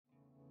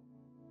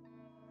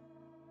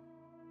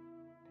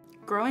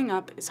Growing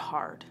up is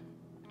hard.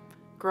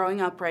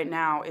 Growing up right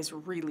now is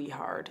really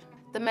hard.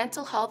 The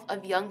mental health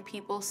of young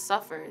people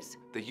suffers.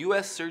 The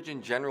U.S.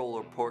 Surgeon General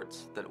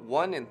reports that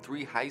 1 in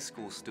 3 high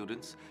school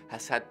students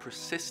has had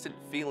persistent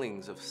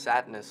feelings of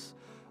sadness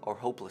or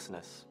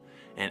hopelessness.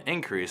 An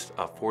increase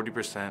of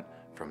 40%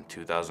 from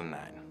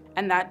 2009.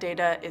 And that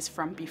data is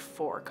from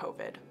before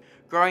COVID.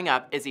 Growing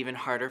up is even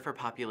harder for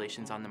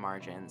populations on the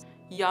margins.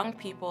 Young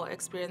people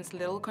experience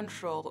little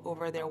control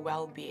over their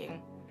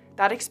well-being.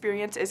 That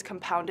experience is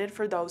compounded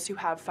for those who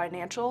have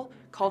financial,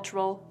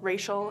 cultural,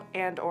 racial,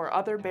 and/or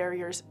other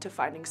barriers to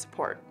finding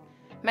support.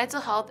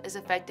 Mental health is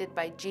affected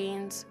by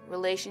genes,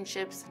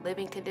 relationships,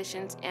 living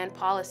conditions, and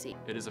policy.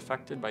 It is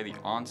affected by the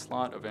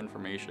onslaught of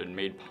information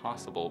made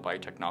possible by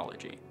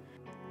technology.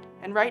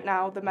 And right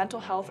now, the mental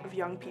health of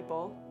young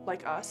people,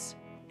 like us,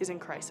 is in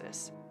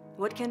crisis.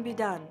 What can be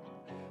done?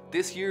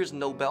 This year's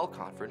Nobel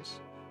Conference,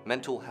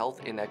 Mental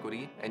Health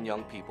Inequity and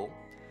Young People,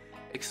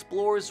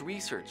 explores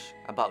research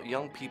about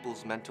young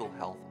people's mental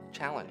health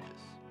challenges.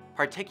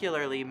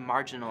 Particularly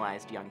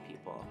marginalized young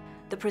people.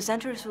 The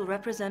presenters will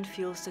represent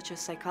fields such as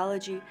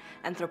psychology,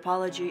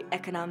 anthropology,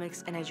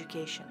 economics, and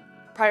education.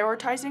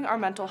 Prioritizing our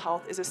mental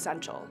health is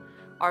essential.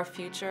 Our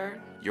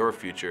future, Your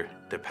future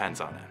depends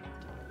on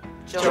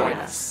it. Join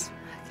us.